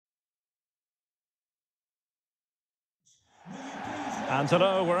And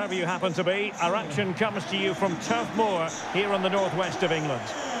hello, wherever you happen to be, our action comes to you from Turf Moor, here in the northwest of England.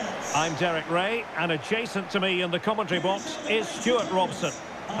 I'm Derek Ray, and adjacent to me in the commentary box is Stuart Robson.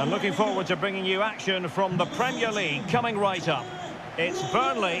 And looking forward to bringing you action from the Premier League coming right up. It's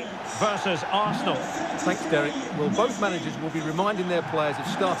Burnley versus Arsenal. Thanks, Derek. Well, both managers will be reminding their players of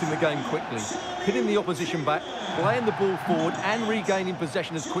starting the game quickly, hitting the opposition back, playing the ball forward and regaining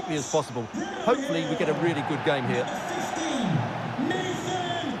possession as quickly as possible. Hopefully we get a really good game here.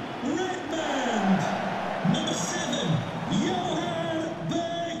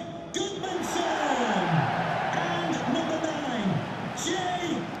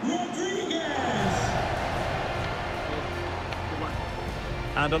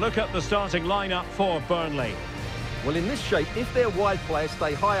 And a look at the starting lineup for Burnley. Well, in this shape, if their wide players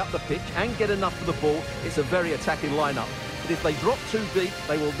stay high up the pitch and get enough for the ball, it's a very attacking lineup. But if they drop too deep,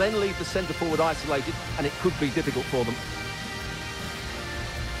 they will then leave the centre forward isolated, and it could be difficult for them.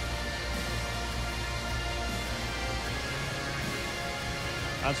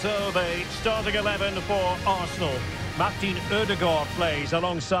 And so the starting 11 for Arsenal. Martin Ødegaard plays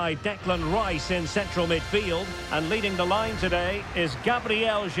alongside Declan Rice in central midfield, and leading the line today is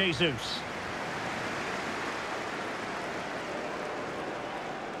Gabriel Jesus.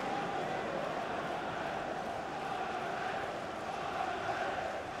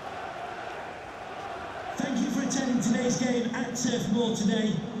 Thank you for attending today's game at Turf Moor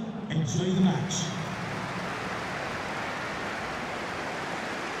today. Enjoy the match.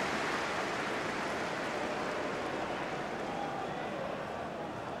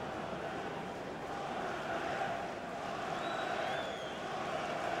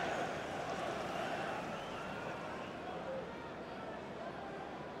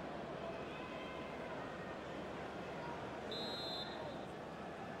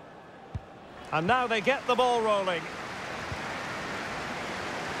 And now they get the ball rolling.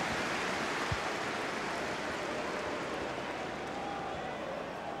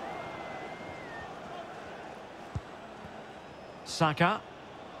 Saka.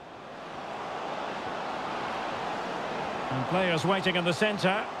 And players waiting in the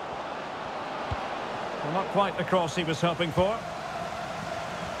centre. Well, not quite the cross he was hoping for.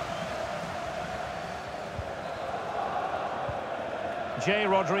 Jay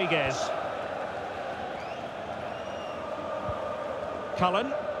Rodriguez.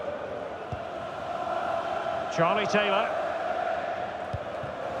 Cullen. Charlie Taylor.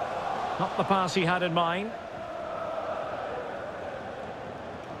 Not the pass he had in mind.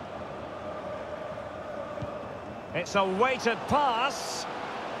 It's a weighted pass.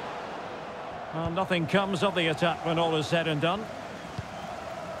 Well, nothing comes of the attack when all is said and done.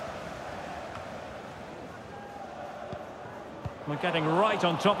 We're getting right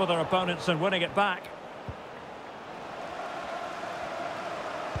on top of their opponents and winning it back.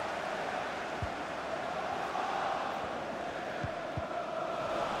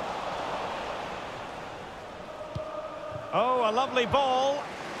 Oh, a lovely ball.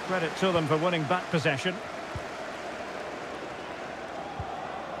 Credit to them for winning back possession.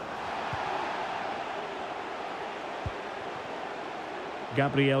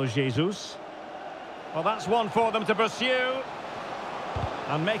 Gabriel Jesus. Well, that's one for them to pursue.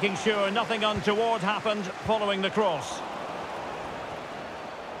 And making sure nothing untoward happened following the cross.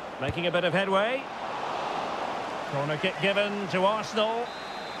 Making a bit of headway. Corner kick given to Arsenal.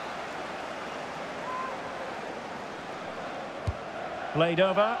 Played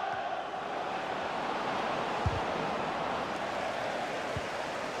over.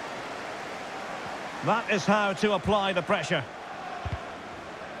 That is how to apply the pressure.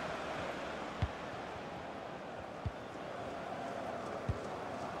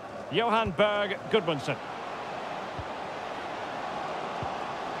 Johan Berg Goodmanson.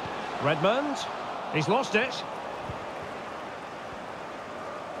 Redmond. He's lost it.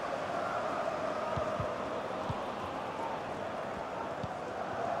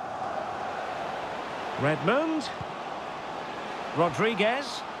 Redmond.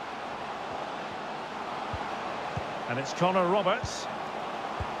 Rodriguez. And it's Connor Roberts.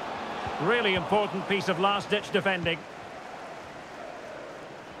 Really important piece of last-ditch defending.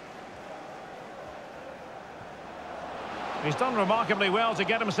 He's done remarkably well to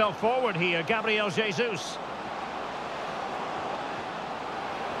get himself forward here, Gabriel Jesus.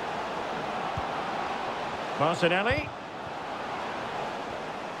 Martinelli.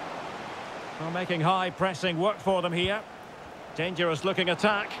 Well, making high pressing work for them here. Dangerous looking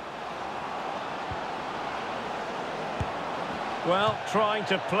attack. Well, trying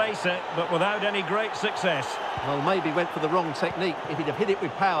to place it, but without any great success. Well, maybe went for the wrong technique. If he'd have hit it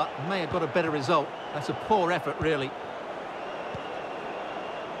with power, may have got a better result. That's a poor effort, really.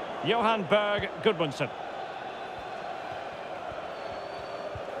 Johan Berg Gudmundsson.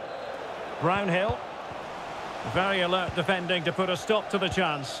 Brownhill. Very alert defending to put a stop to the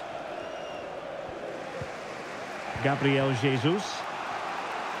chance. Gabriel Jesus.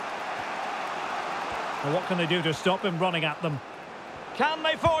 Well, what can they do to stop him running at them? Can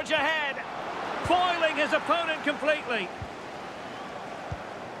they forge ahead? Foiling his opponent completely.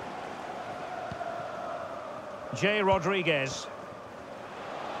 Jay Rodriguez.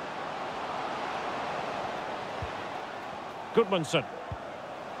 Gudmundsson.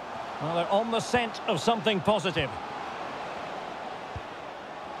 Well, they're on the scent of something positive.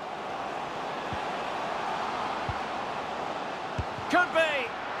 Could be!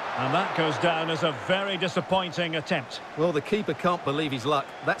 And that goes down as a very disappointing attempt. Well, the keeper can't believe his luck.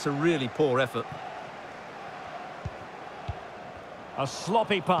 That's a really poor effort. A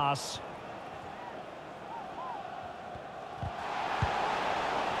sloppy pass.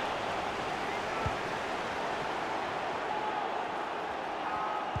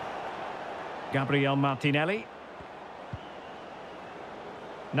 Gabriel Martinelli.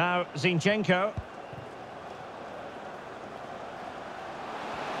 Now Zinchenko.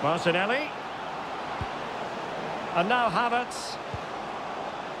 Martinelli. And now Havertz.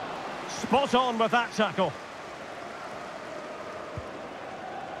 Spot on with that tackle.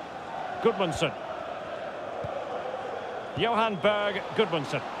 Gudmundsson. Johan Berg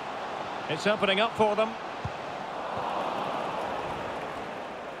Gudmundsson. It's opening up for them.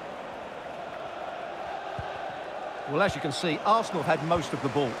 Well, as you can see, Arsenal had most of the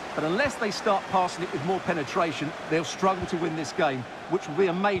ball, but unless they start passing it with more penetration, they'll struggle to win this game, which will be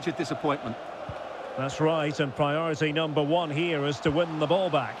a major disappointment. That's right, and priority number one here is to win the ball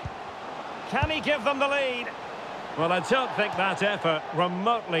back. Can he give them the lead? Well, I don't think that effort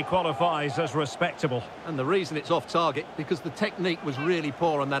remotely qualifies as respectable. And the reason it's off target, because the technique was really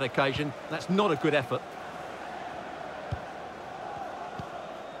poor on that occasion. That's not a good effort.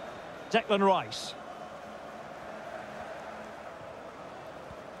 Declan Rice.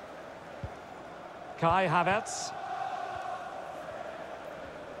 Kai Havertz.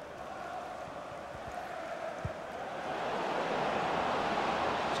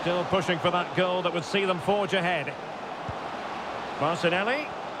 Still pushing for that goal that would see them forge ahead. Martinelli.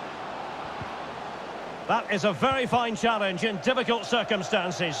 That is a very fine challenge in difficult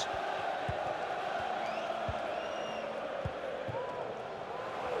circumstances.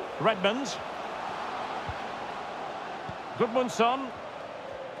 Redmond. Gudmundsson.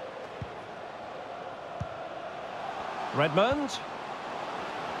 Redmond.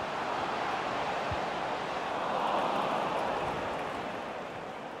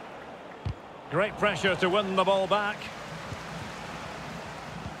 Great pressure to win the ball back.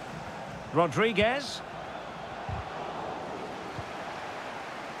 Rodriguez.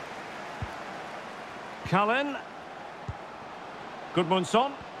 Cullen.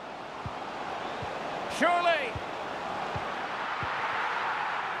 Gudmundsson. Surely.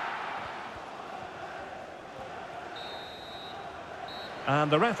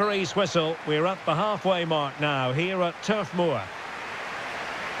 And the referee's whistle. We're at the halfway mark now here at Turf Moor.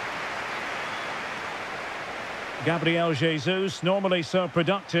 Gabriel Jesus, normally so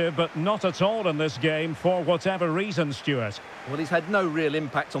productive, but not at all in this game for whatever reason, Stuart. Well, he's had no real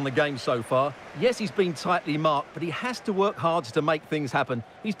impact on the game so far. Yes, he's been tightly marked, but he has to work hard to make things happen.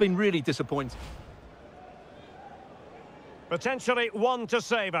 He's been really disappointing. Potentially one to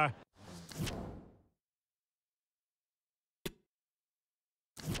savour.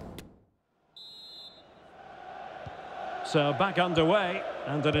 So back underway,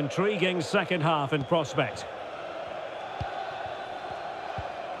 and an intriguing second half in prospect.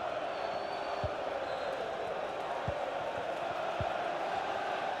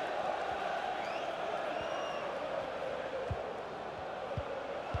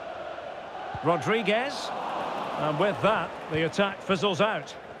 Rodriguez, and with that, the attack fizzles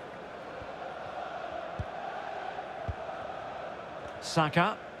out.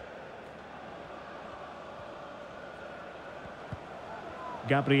 Saka.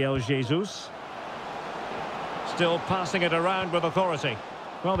 Gabriel Jesus. Still passing it around with authority.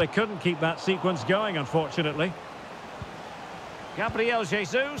 Well, they couldn't keep that sequence going, unfortunately. Gabriel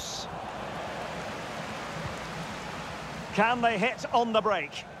Jesus. Can they hit on the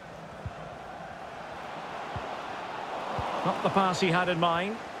break? Not the pass he had in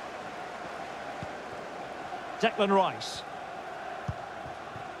mind. Declan Rice.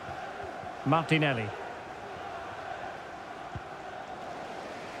 Martinelli.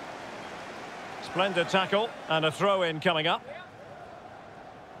 Splendid tackle and a throw-in coming up.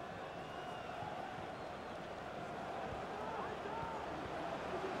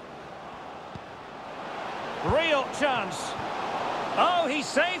 real chance. Oh, he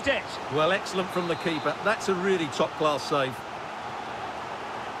saved it. Well, excellent from the keeper. That's a really top-class save.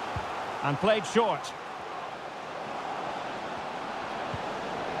 And played short.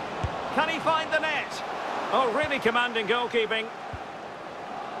 Can he find the net? Oh, really commanding goalkeeping.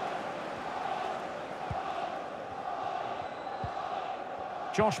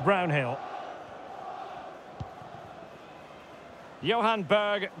 Josh Brownhill. Johan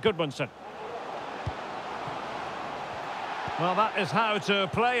Berg Gudmundsson. Well, that is how to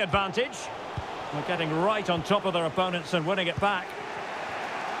play advantage. They're getting right on top of their opponents and winning it back.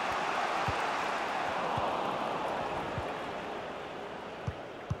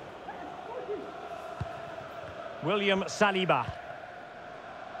 William Saliba.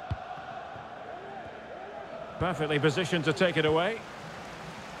 Perfectly positioned to take it away.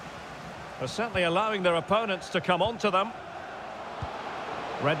 They're certainly allowing their opponents to come onto them.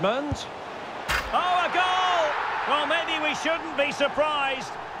 Redmond. Oh, a goal! Well, maybe we shouldn't be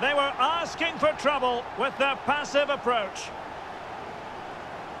surprised. They were asking for trouble with their passive approach.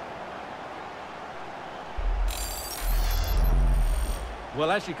 Well,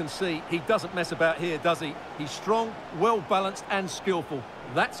 as you can see, he doesn't mess about here, does he? He's strong, well-balanced and skillful.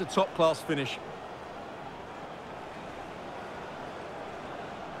 That's a top-class finish.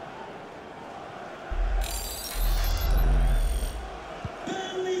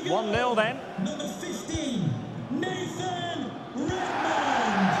 Burnley 1-0 then. Number 15, Nathan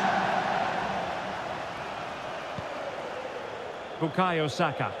Redmond. Bukayo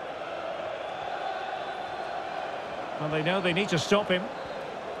Saka. Well, they know they need to stop him.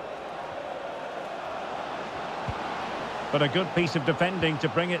 But a good piece of defending to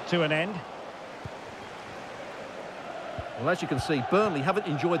bring it to an end. Well, as you can see, Burnley haven't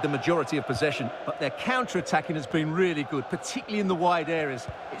enjoyed the majority of possession, but their counter-attacking has been really good, particularly in the wide areas.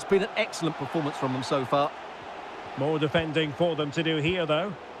 It's been an excellent performance from them so far. More defending for them to do here,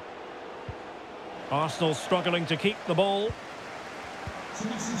 though. Arsenal struggling to keep the ball. It's a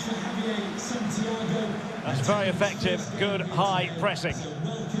message for Javier Santiago. That's very effective. Good high pressing. So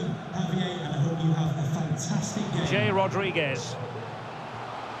welcome, Javier, and I hope you have a fantastic game. Jay Rodriguez.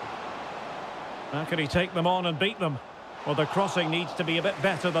 How can he take them on and beat them? Well, the crossing needs to be a bit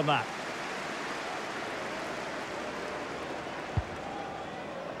better than that.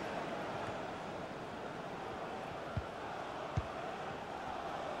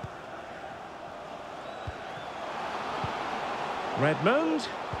 Redmond.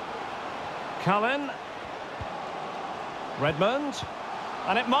 Cullen. Redmond.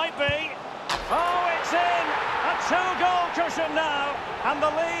 And it might be. Oh, it's in! A two-goal cushion now, and the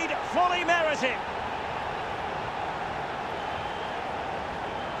lead fully merited.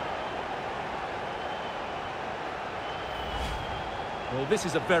 Well, this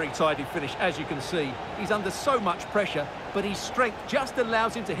is a very tidy finish, as you can see. He's under so much pressure, but his strength just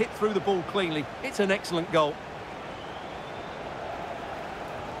allows him to hit through the ball cleanly. It's an excellent goal.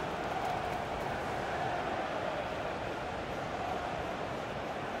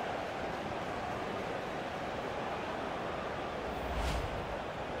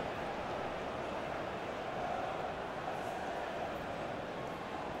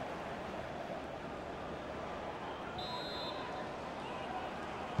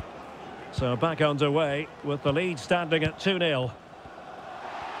 So back underway with the lead standing at 2-0.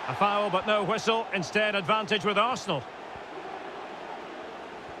 A foul but no whistle, instead advantage with Arsenal.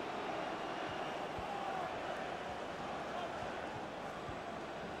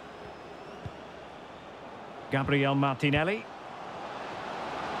 Gabriel Martinelli.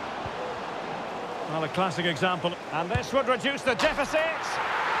 Well, a classic example. And this would reduce the deficit.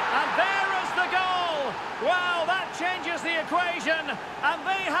 And there is the goal! Wow, that changes the equation. And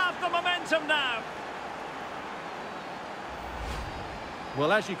they have the momentum now.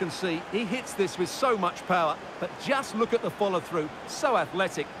 Well, as you can see, he hits this with so much power, but just look at the follow-through. So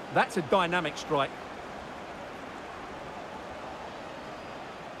athletic. That's a dynamic strike.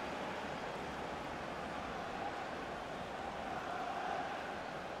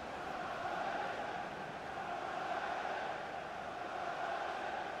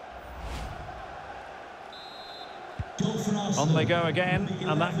 On they go again,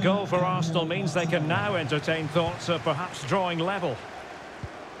 and that goal for Arsenal means they can now entertain thoughts of perhaps drawing level.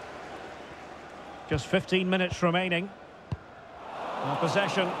 Just 15 minutes remaining. And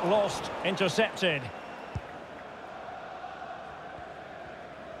possession lost, intercepted.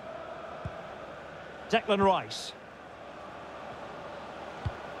 Declan Rice.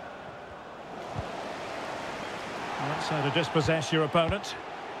 That's how to dispossess your opponent.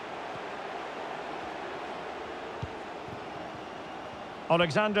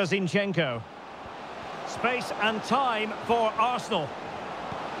 Alexander Zinchenko. Space and time for Arsenal.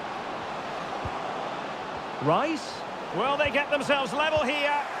 Rice? Will they get themselves level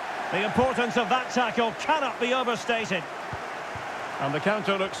here? The importance of that tackle cannot be overstated. And the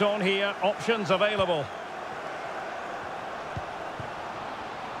counter looks on here. Options available.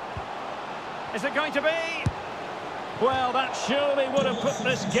 Is it going to be? Well, that surely would have put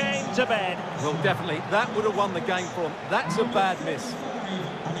this game to bed. Well, definitely. That would have won the game for them. That's a bad miss.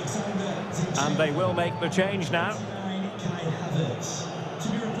 And they will make the change now. To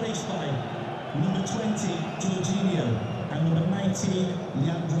be replaced by number 20, Jorginho, and number 19,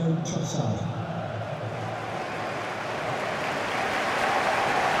 Leandro Trossard.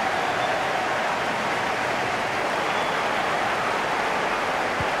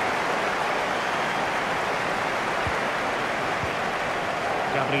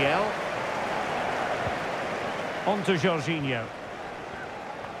 Gabriel. On to Jorginho.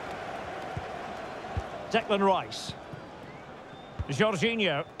 Declan Rice.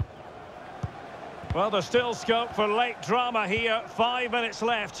 Jorginho. Well, there's still scope for late drama here. 5 minutes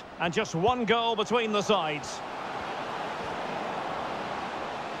left and just one goal between the sides.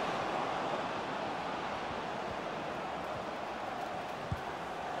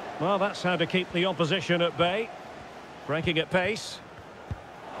 Well, that's how to keep the opposition at bay. Breaking at pace.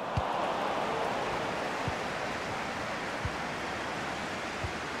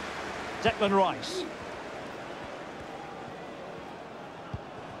 Declan Rice.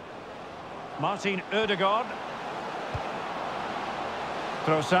 Martin Ødegaard.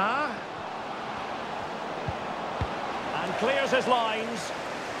 Trossard. And clears his lines.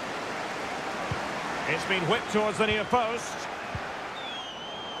 It's been whipped towards the near post.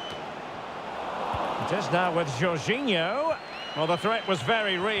 It is now with Jorginho. Well, the threat was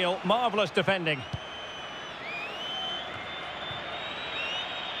very real. Marvellous defending.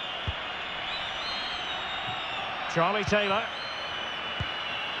 Charlie Taylor.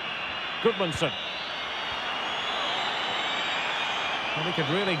 Goodmanson. Well, he could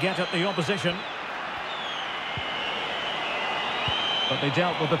really get at the opposition. But they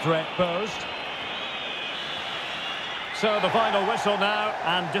dealt with the threat posed. So the final whistle now,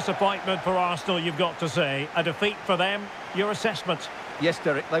 and disappointment for Arsenal, you've got to say. A defeat for them. Your assessment? Yes,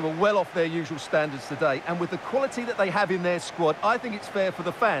 Derek, they were well off their usual standards today, and with the quality that they have in their squad, I think it's fair for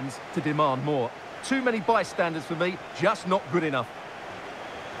the fans to demand more. Too many bystanders for me, just not good enough.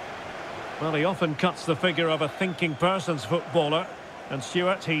 Well, he often cuts the figure of a thinking person's footballer, and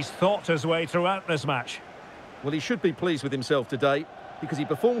Stuart, he's thought his way throughout this match. Well, he should be pleased with himself today, because he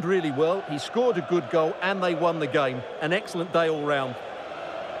performed really well, he scored a good goal, and they won the game. An excellent day all round.